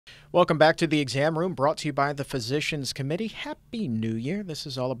Welcome back to the exam room, brought to you by the Physicians Committee. Happy New Year. This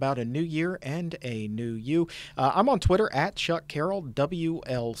is all about a new year and a new you. I'm on Twitter at Chuck Carroll,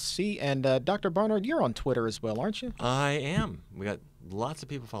 WLC. And Dr. Barnard, you're on Twitter as well, aren't you? I am. We got lots of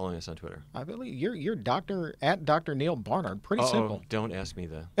people following us on Twitter. I believe you're at Dr. Neal Barnard. Pretty simple. Don't ask me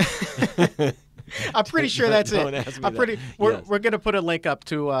the. I'm pretty sure that's Don't it. ask me that. We're Yes. going to put a link up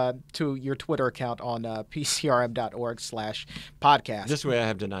to your Twitter account on pcrm.org/podcast. This way I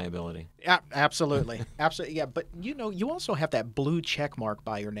have deniability. Absolutely. Absolutely. Yeah. But, you also have that blue check mark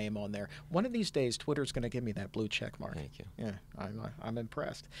by your name on there. One of these days, Twitter's going to give me that blue check mark. Thank you. Yeah, I'm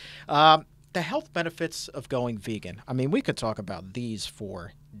impressed. The health benefits of going vegan. I mean, we could talk about these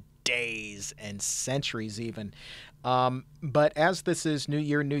for days and centuries even. But as this is New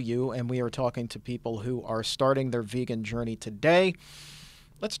Year, New You, and we are talking to people who are starting their vegan journey today,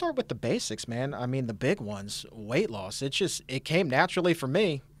 let's start with the basics, man. I mean, the big ones, weight loss. It came naturally for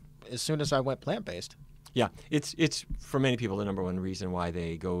me as soon as I went plant-based. Yeah, it's for many people the number one reason why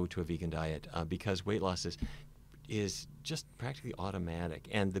they go to a vegan diet because weight loss is just practically automatic.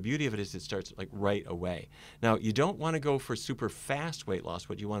 And the beauty of it is it starts like right away. Now, you don't want to go for super fast weight loss.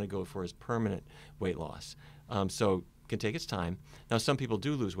 What you want to go for is permanent weight loss. So it can take its time. Now, some people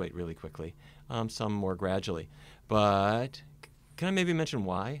do lose weight really quickly, some more gradually. But can I maybe mention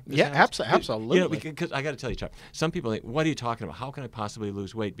why? Yeah, absolutely. Because I got to tell you, Chuck, some people think, what are you talking about? How can I possibly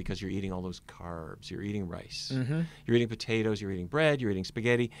lose weight? Because you're eating all those carbs. You're eating rice. Mm-hmm. You're eating potatoes. You're eating bread. You're eating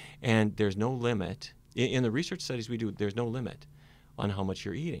spaghetti. And there's no limit. In the research studies we do, there's no limit on how much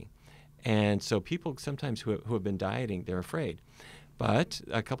you're eating. And so people sometimes who have been dieting, they're afraid. But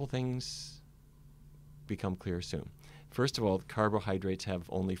a couple things become clear soon. First of all, carbohydrates have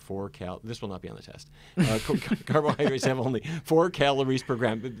only 4 calories. This will not be on the test. Carbohydrates have only 4 calories per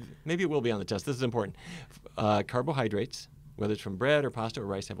gram. Maybe it will be on the test. This is important. Carbohydrates, whether it's from bread or pasta or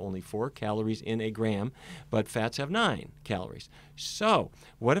rice, have only 4 calories in a gram, but fats have 9 calories. So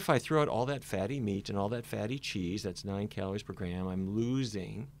what if I throw out all that fatty meat and all that fatty cheese? That's 9 calories per gram. I'm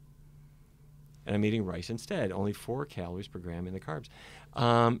losing, and I'm eating rice instead, only 4 calories per gram in the carbs.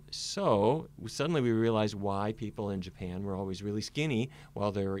 So suddenly we realized why people in Japan were always really skinny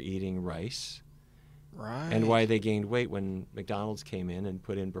while they were eating rice. Right. And why they gained weight when McDonald's came in and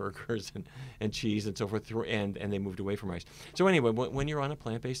put in burgers and cheese and so forth, and they moved away from rice. So anyway, when you're on a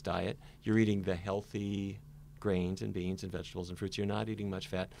plant-based diet, you're eating the healthy grains and beans and vegetables and fruits. You're not eating much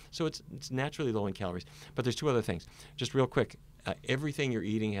fat. So it's naturally low in calories. But there's 2 other things. Just real quick, everything you're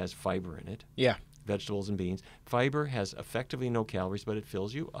eating has fiber in it. Yeah. Vegetables and beans. Fiber has effectively no calories, but it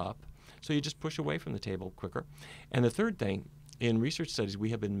fills you up. So you just push away from the table quicker. And the third thing, in research studies, we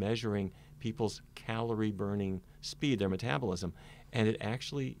have been measuring people's calorie burning speed, their metabolism, and it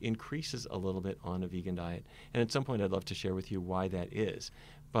actually increases a little bit on a vegan diet. And at some point, I'd love to share with you why that is.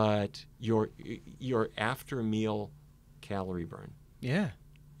 But your after meal calorie burn. Yeah.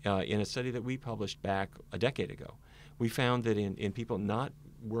 In a study that we published back a decade ago, we found that in people not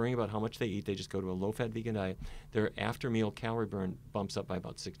worrying about how much they eat, they just go to a low-fat vegan diet, their after-meal calorie burn bumps up by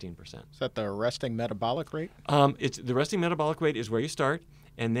about 16%. Is that the resting metabolic rate? It's the resting metabolic rate is where you start,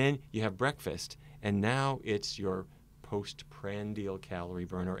 and then you have breakfast, and now it's your postprandial calorie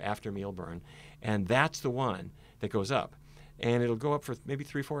burn or after-meal burn, and that's the one that goes up. And it'll go up for maybe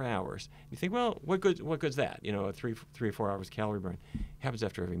 3 or 4 hours. You think, well, what good's that? A 3 or 4 hours calorie burn happens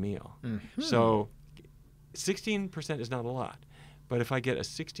after every meal. Mm-hmm. So 16% is not a lot. But if I get a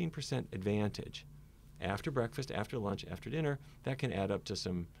 16% advantage after breakfast, after lunch, after dinner, that can add up to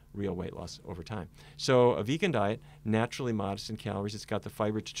some real weight loss over time. So a vegan diet, naturally modest in calories. It's got the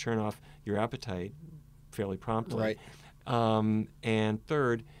fiber to turn off your appetite fairly promptly. Right. And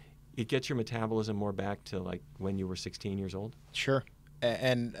third, it gets your metabolism more back to like when you were 16 years old. Sure.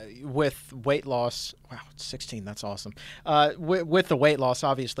 And with weight loss, wow, 16, that's awesome. With the weight loss,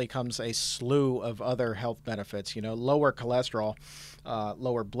 obviously, comes a slew of other health benefits. Lower cholesterol,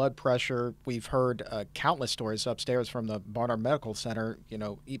 lower blood pressure. We've heard countless stories upstairs from the Barnard Medical Center,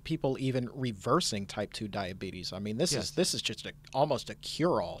 people even reversing type 2 diabetes. I mean, this is just almost a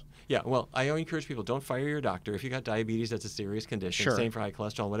cure-all. Yeah, well, I encourage people, don't fire your doctor. If you got diabetes, that's a serious condition. Sure. Same for high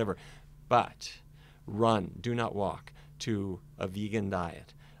cholesterol, whatever. But run, do not walk to a vegan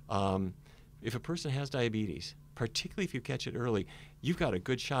diet. If a person has diabetes, particularly if you catch it early, you've got a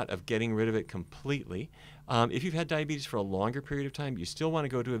good shot of getting rid of it completely. If you've had diabetes for a longer period of time, you still want to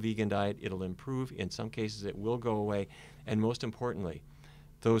go to a vegan diet. It'll improve. In some cases, it will go away. And most importantly,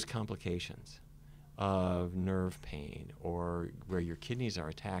 those complications of nerve pain or where your kidneys are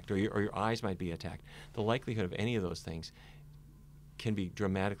attacked or your eyes might be attacked, the likelihood of any of those things can be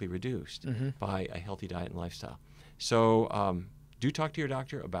dramatically reduced by a healthy diet and lifestyle. So do talk to your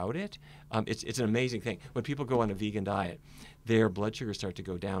doctor about it. It's an amazing thing. When people go on a vegan diet, their blood sugars start to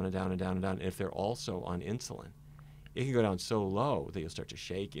go down and down and down and down. And if they're also on insulin, it can go down so low that you'll start to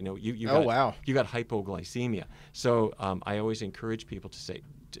shake. You Wow. You got hypoglycemia. So I always encourage people to say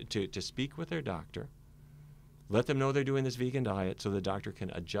to speak with their doctor. Let them know they're doing this vegan diet so the doctor can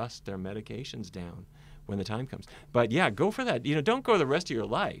adjust their medications down when the time comes. But yeah, go for that. Don't go the rest of your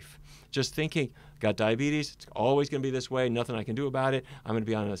life just thinking, got diabetes, it's always going to be this way, nothing I can do about it, I'm going to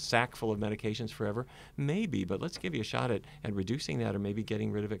be on a sack full of medications forever. Maybe, but let's give you a shot at reducing that or maybe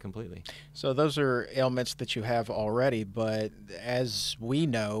getting rid of it completely. So those are ailments that you have already, but as we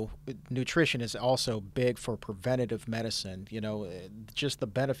know, nutrition is also big for preventative medicine. Just the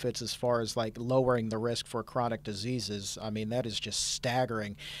benefits as far as like lowering the risk for chronic diseases. I mean, that is just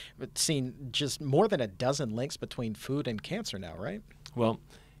staggering. We've seen just more than a dozen links between food and cancer now, right? Well,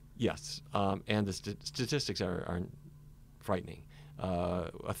 yes, and the statistics are frightening.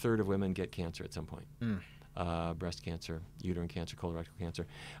 A third of women get cancer at some point. Breast cancer, uterine cancer, colorectal cancer.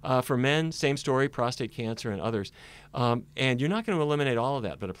 For men, same story, prostate cancer and others. And you're not going to eliminate all of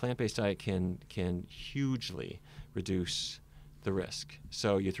that, but a plant-based diet can hugely reduce the risk.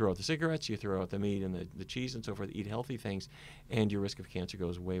 So you throw out the cigarettes, you throw out the meat and the cheese and so forth, eat healthy things, and your risk of cancer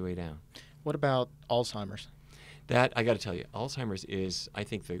goes way, way down. What about Alzheimer's? That, I got to tell you, Alzheimer's is, I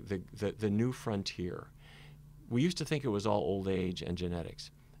think, the new frontier. We used to think it was all old age and genetics,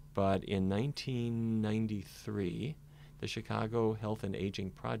 but in 1993, the Chicago Health and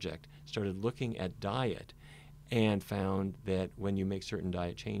Aging Project started looking at diet and found that when you make certain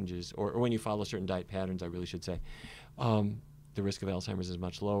diet changes, or when you follow certain diet patterns, I really should say, the risk of Alzheimer's is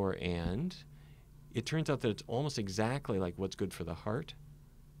much lower. And it turns out that it's almost exactly like what's good for the heart.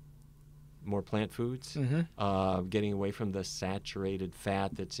 More plant foods, getting away from the saturated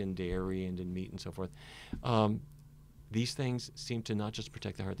fat that's in dairy and in meat and so forth. These things seem to not just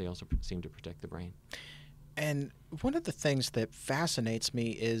protect the heart, they also seem to protect the brain. And one of the things that fascinates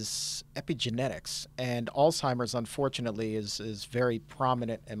me is epigenetics. And Alzheimer's, unfortunately, is very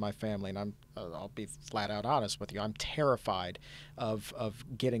prominent in my family. And I'll be flat out honest with you. I'm terrified of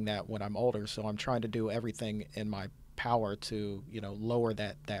getting that when I'm older. So I'm trying to do everything in my power to lower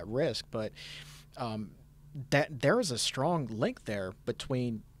that risk, but that there is a strong link there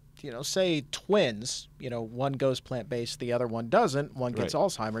between say twins, one goes plant-based, the other one doesn't, one gets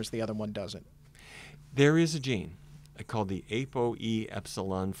Alzheimer's, the other one doesn't. There is a gene called the ApoE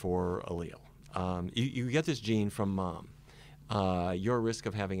epsilon 4 allele. You get this gene from mom. Your risk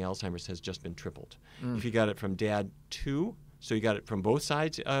of having Alzheimer's has just been tripled. If you got it from dad too, so you got it from both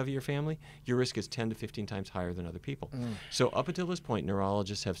sides of your family, your risk is 10 to 15 times higher than other people. So up until this point,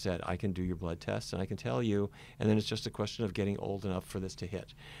 neurologists have said, I can do your blood tests and I can tell you, and then it's just a question of getting old enough for this to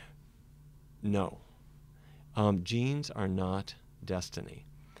hit. No. Genes are not destiny.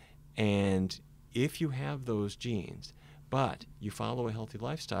 And if you have those genes, but you follow a healthy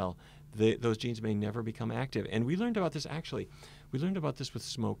lifestyle, those genes may never become active. And we learned about this, actually. We learned about this with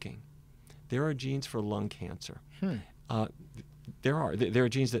smoking. There are genes for lung cancer. There are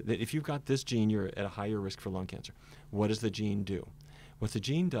genes that if you've got this gene, you're at a higher risk for lung cancer. What does the gene do? What the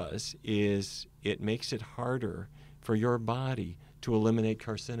gene does is it makes it harder for your body to eliminate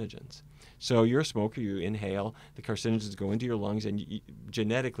carcinogens. So you're a smoker, you inhale, the carcinogens go into your lungs, and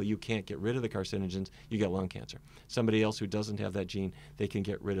genetically you can't get rid of the carcinogens, you get lung cancer. Somebody else who doesn't have that gene, they can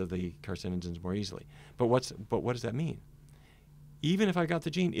get rid of the carcinogens more easily. But what does that mean? Even if I got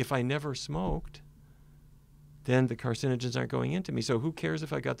the gene, if I never smoked, then the carcinogens aren't going into me. So who cares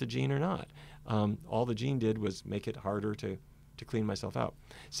if I got the gene or not? All the gene did was make it harder to clean myself out.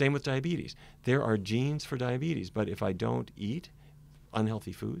 Same with diabetes. There are genes for diabetes, but if I don't eat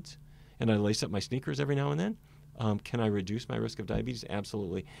unhealthy foods and I lace up my sneakers every now and then, can I reduce my risk of diabetes?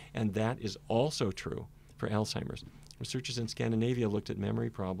 Absolutely. And that is also true for Alzheimer's. Researchers in Scandinavia looked at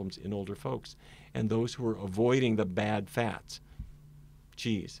memory problems in older folks, and those who were avoiding the bad fats,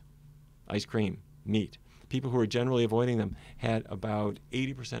 cheese, ice cream, meat, people who were generally avoiding them had about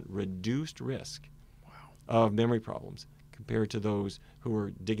 80% reduced risk of memory problems compared to those who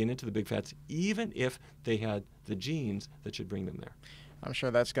were digging into the big fats, even if they had the genes that should bring them there. I'm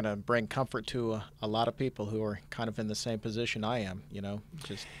sure that's going to bring comfort to a lot of people who are kind of in the same position I am,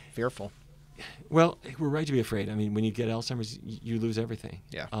 just fearful. Well, we're right to be afraid. I mean, when you get Alzheimer's, you lose everything.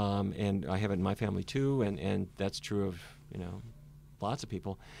 Yeah. And I have it in my family too, and that's true of, lots of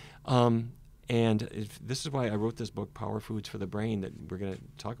people. And this is why I wrote this book, Power Foods for the Brain, that we're going to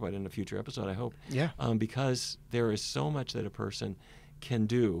talk about in a future episode, I hope. Yeah. Because there is so much that a person can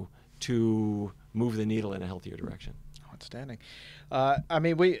do to move the needle in a healthier direction. Outstanding. I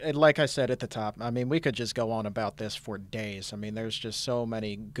mean, like I said at the top, I mean, we could just go on about this for days. I mean, there's just so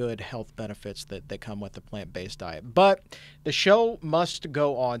many good health benefits that come with the plant-based diet. But the show must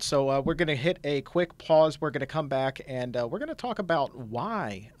go on. So we're going to hit a quick pause. We're going to come back and we're going to talk about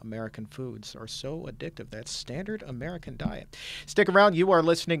why American foods are so addictive. That's standard American diet. Stick around. You are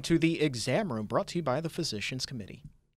listening to The Exam Room, brought to you by the Physicians Committee.